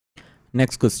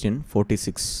Next question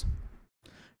 46.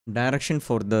 Direction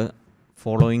for the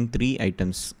following 3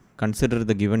 items. Consider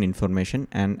the given information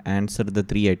and answer the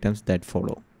 3 items that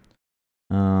follow.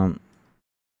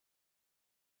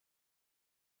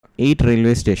 8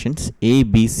 railway stations A,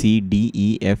 B, C, D,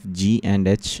 E, F, G and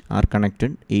H are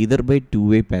connected either by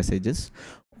two-way passages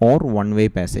or one-way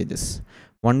passages.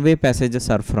 One-way passages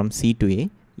are from C to A,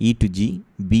 E to G,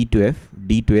 B to F,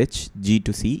 D to H, G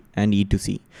to C and E to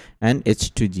C and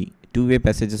H to G. Two-way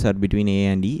passages are between A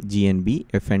and E, G and B,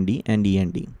 F and D and E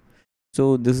and D.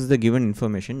 So this is the given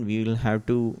information. We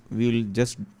will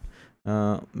just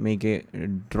make a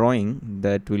drawing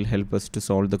that will help us to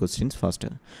solve the questions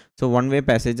faster. So one-way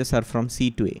passages are from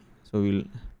C to A. So we'll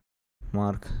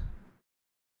mark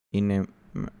in a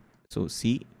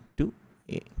C to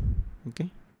A, okay,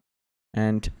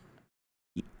 and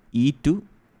E to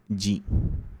G.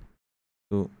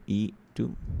 So E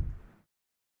to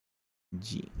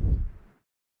G.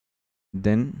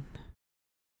 Then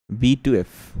B to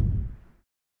F.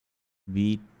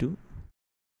 B to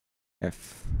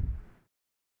F.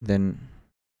 Then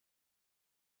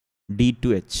D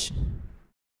to H.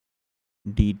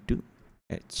 D to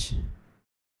H.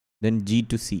 Then G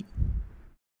to C.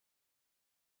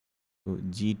 So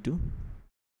G to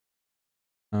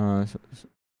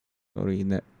sorry,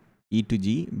 the E to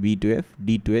G, B to F,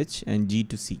 D to H and G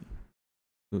to C.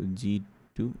 So G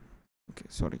to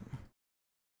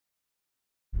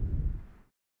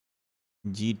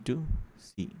G to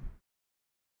C.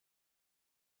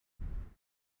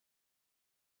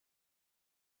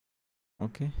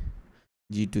 Okay,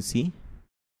 G to C.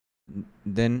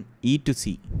 Then E to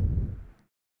C.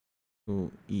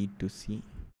 So E to C.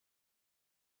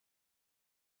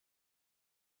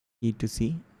 E to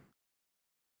C.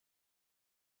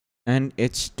 And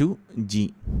H to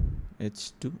G.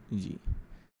 H to G.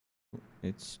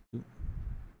 H to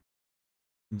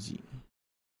G.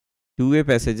 Two-way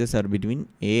passages are between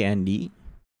A and E.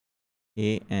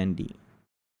 A and E.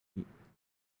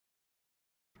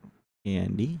 A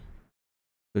and E.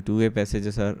 So two-way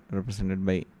passages are represented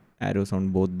by arrows on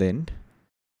both the end.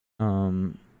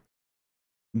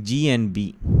 G and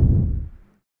B.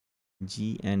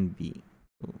 G and B.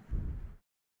 So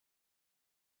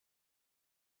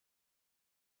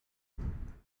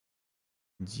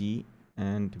G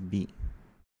and B.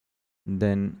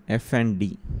 Then F and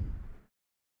D.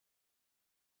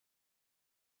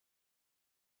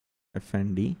 F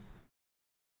and D.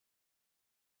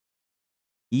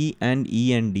 E and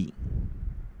E and D.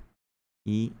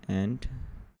 E and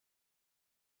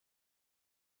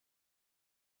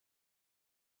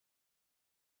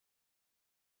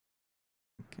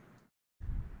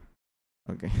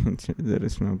okay. There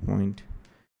is no point.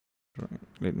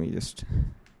 Let me just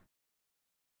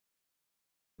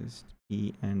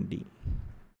E and D.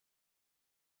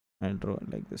 I'll draw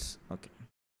it like this. Okay.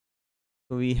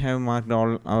 So we have marked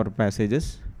all our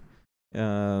passages.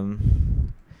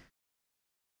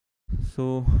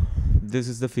 So this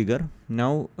is the figure.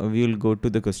 Now we will go to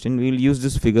the question. We will use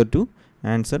this figure to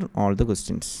answer all the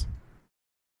questions.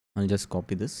 I'll just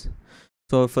copy this.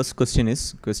 So our first question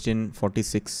is question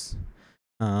 46.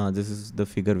 This is the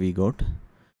figure we got.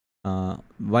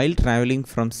 While traveling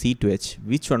from C to H,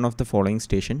 which one of the following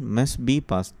station must be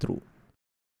passed through?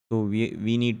 So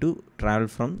we need to travel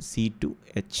from C to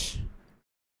H.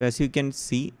 As you can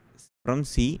see, from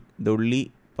C the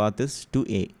only path is to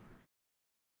A.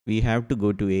 We have to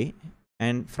go to A,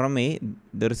 and from A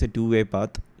there is a two-way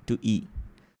path to E.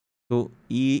 So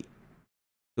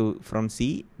from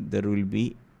C there will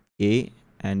be A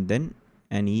and then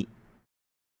an E,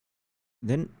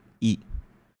 then E.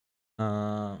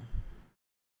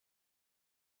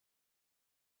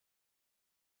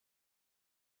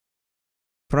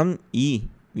 From E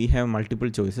we have multiple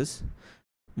choices.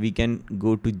 We can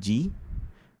go to G,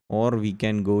 or we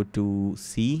can go to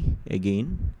C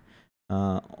again,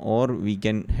 or we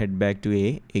can head back to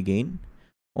A again,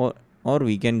 or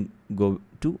we can go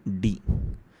to D.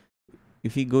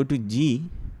 If we go to G,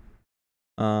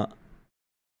 the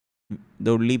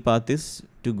only path is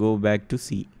to go back to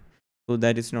C. So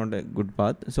that is not a good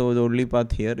path. So the only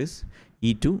path here is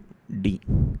E to D.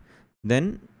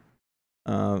 Then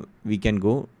we can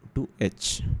go to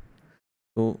H.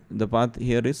 So the path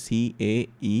here is C, A,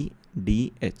 E,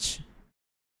 D, H.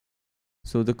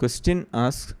 So the question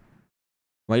asks,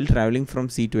 while traveling from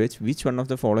C to H, which one of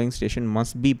the following station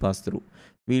must be passed through?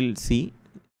 We'll see.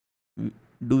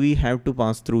 Do we have to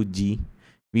pass through G?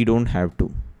 We don't have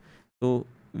to. So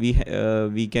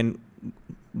we can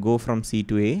go from C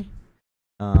to A,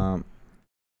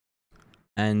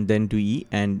 and then to E,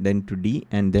 and then to D,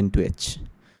 and then to H.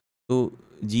 So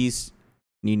G is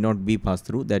need not be passed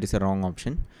through. That is a wrong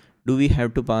option. Do we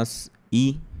have to pass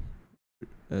E?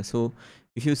 So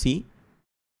if you see,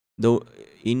 though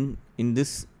in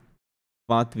this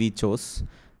path we chose,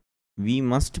 we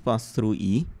must pass through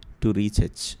E to reach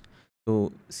H.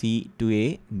 So C to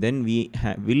A, then we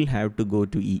will have to go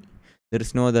to E. There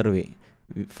is no other way.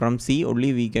 From C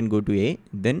only we can go to A,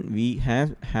 then we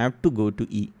have to go to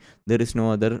E. There is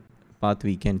no other path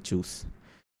we can choose.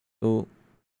 So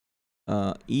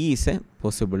E is a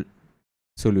possible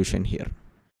solution here.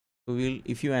 So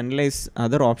if you analyze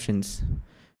other options,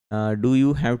 do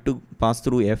you have to pass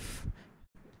through F?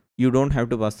 You don't have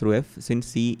to pass through F, since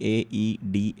C, A, E,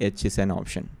 D, H is an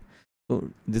option. So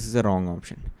this is a wrong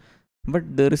option.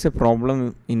 But there is a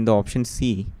problem in the option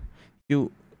C. If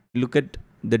you look at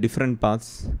the different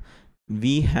paths,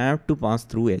 we have to pass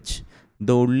through H.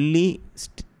 The only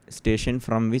station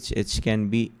from which H can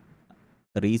be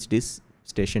reached is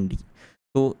station D.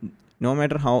 So no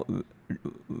matter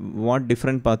what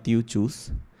different path you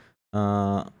choose,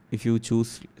 if you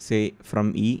choose, say,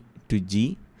 from E to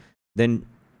G, then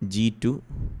G to,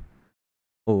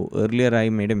 earlier I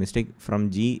made a mistake. From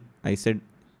G I said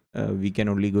we can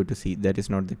only go to C. That is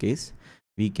not the case.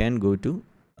 We can go to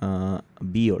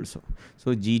B also.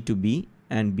 So G to B,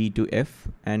 and B to F,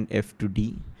 and F to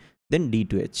D, then D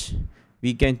to H.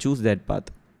 We can choose that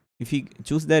path. If we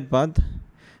choose that path,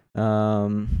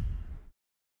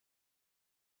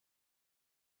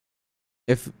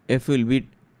 F will be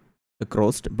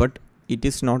crossed, but it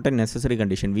is not a necessary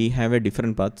condition. We have a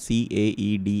different path, C, A,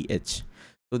 E, D, H.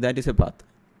 So that is a path.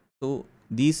 So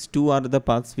these two are the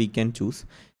paths we can choose,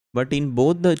 but in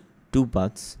both the two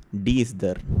paths, D is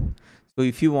there. So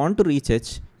if you want to reach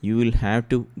H, you will have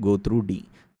to go through D.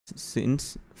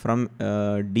 Since from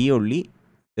D only,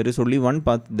 there is only one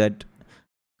path that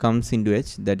comes into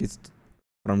H, that is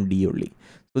from D only.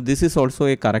 So this is also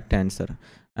a correct answer.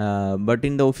 But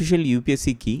in the official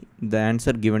UPSC key, the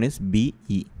answer given is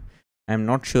BE. I am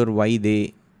not sure why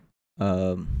they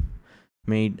why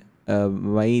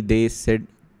they said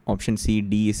option C,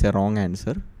 D is a wrong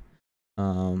answer.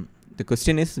 The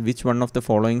question is, which one of the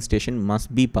following station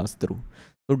must be passed through?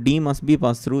 So D must be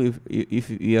passed through if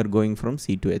we are going from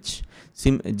C to H.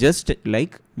 Just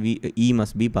like E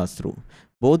must be passed through.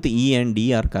 Both E and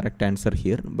D are correct answer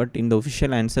here, but in the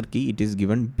official answer key, it is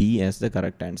given B as the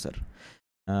correct answer.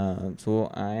 So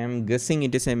I am guessing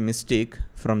it is a mistake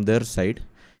from their side.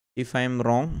 If I am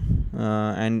wrong,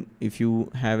 and if you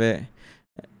have a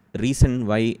reason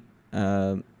why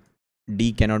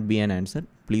D cannot be an answer,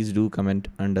 please do comment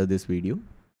under this video.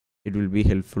 It will be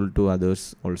helpful to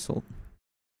others also.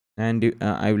 And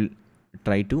I will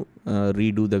try to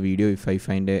redo the video if I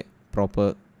find a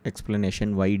proper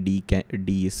explanation why D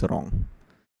is wrong.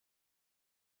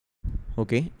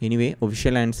 Okay, anyway,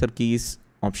 official answer key is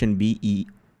option B, E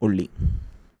only.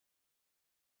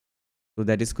 So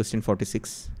that is question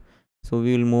 46. So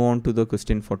we will move on to the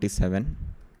question 47.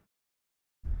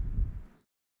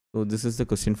 So this is the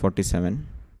question 47.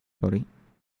 Sorry.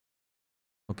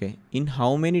 Okay, in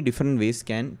how many different ways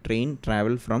can train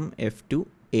travel from F to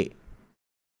A?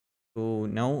 So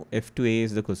now F to A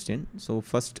is the question. So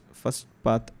first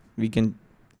path, we can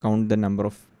count the number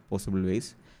of possible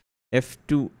ways. F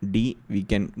to D we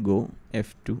can go,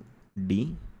 F to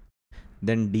D,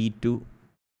 then D to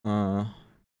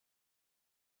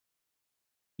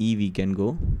E we can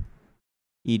go,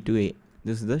 E to A.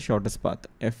 This is the shortest path,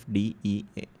 F, D, E,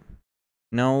 A.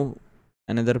 Now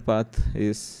another path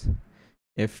is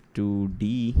F to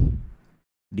D,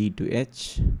 D to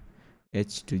H,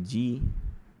 H to G,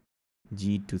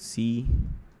 G to C,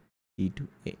 C to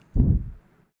A.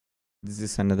 This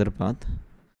is another path.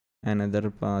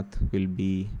 Another path will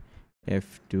be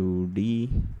F to D,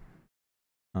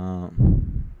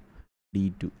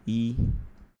 D to E,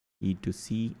 E to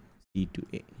C, C to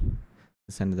A.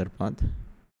 This is another path.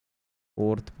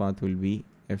 Fourth path will be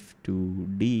F to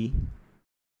D,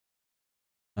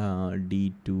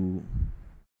 D to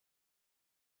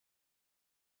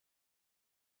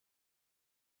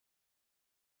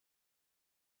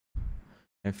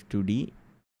F to D,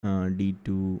 D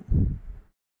to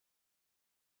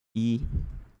E,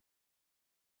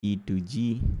 E to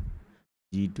G,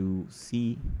 G to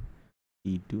C,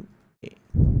 C to A.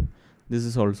 This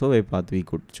is also a path we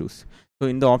could choose. So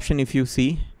in the option, if you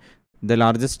see, the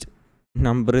largest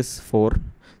number is 4.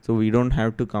 So we don't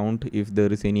have to count if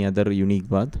there is any other unique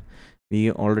path.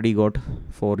 We already got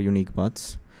 4 unique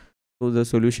paths. So the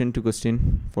solution to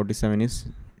question 47 is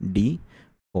D,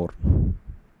 4.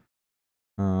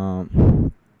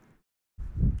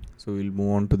 So we'll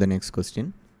move on to the next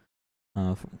question.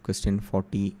 Question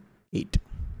 48.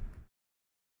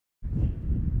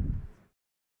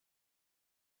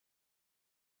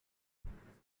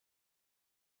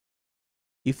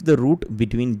 if the route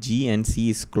between G and C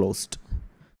is closed.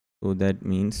 So that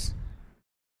means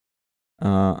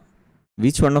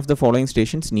which one of the following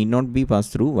stations need not be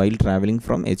passed through while traveling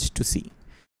from H to C?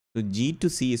 So G to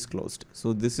C is closed.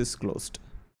 So this is closed.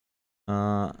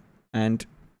 And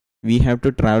we have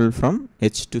to travel from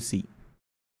H to C.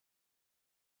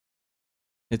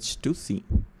 H to C.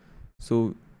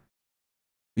 So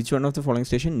which one of the following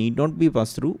station need not be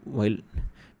passed through while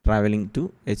traveling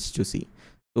to H to C?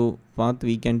 So path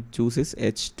we can choose is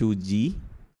H to G.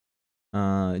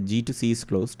 G to C is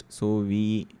closed, so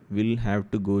we will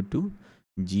have to go to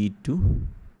G to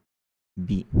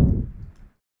B,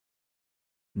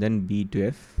 then B to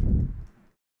F,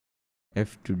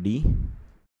 F to D,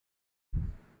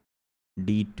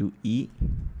 D to E,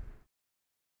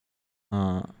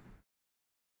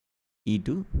 E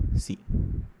to C.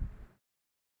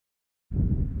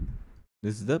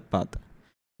 This is the path.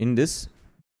 In this,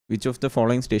 which of the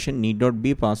following station need not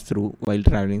be passed through while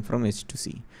traveling from H to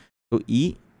C? So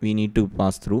E we need to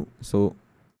pass through, so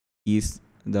E is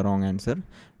the wrong answer.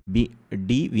 D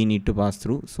we need to pass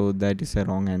through, so that is a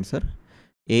wrong answer.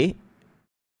 A,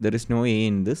 there is no A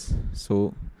in this,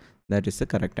 so that is the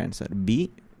correct answer. B,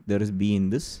 there is B in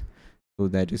this, so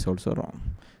that is also wrong.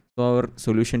 So our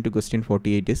solution to question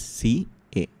 48 is C,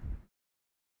 A.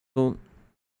 So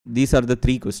these are the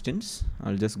three questions.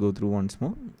 I'll just go through once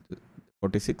more.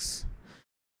 46.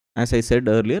 As I said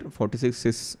earlier, 46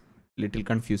 is little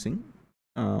confusing.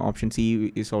 Option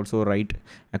C is also right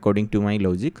according to my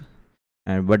logic,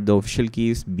 but the official key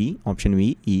is B, option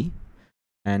B, E.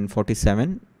 And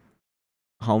 47,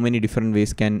 how many different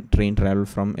ways can train travel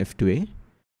from F to A?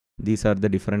 These are the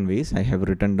different ways. I have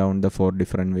written down the 4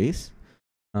 different ways.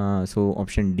 So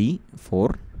option D,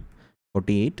 4.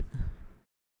 48,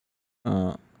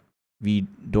 we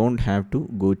don't have to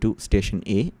go to station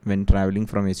A when traveling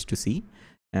from H to C,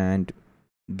 and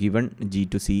given G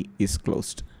to C is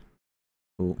closed.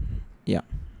 So yeah,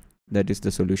 that is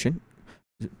the solution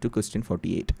to question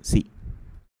 48, C.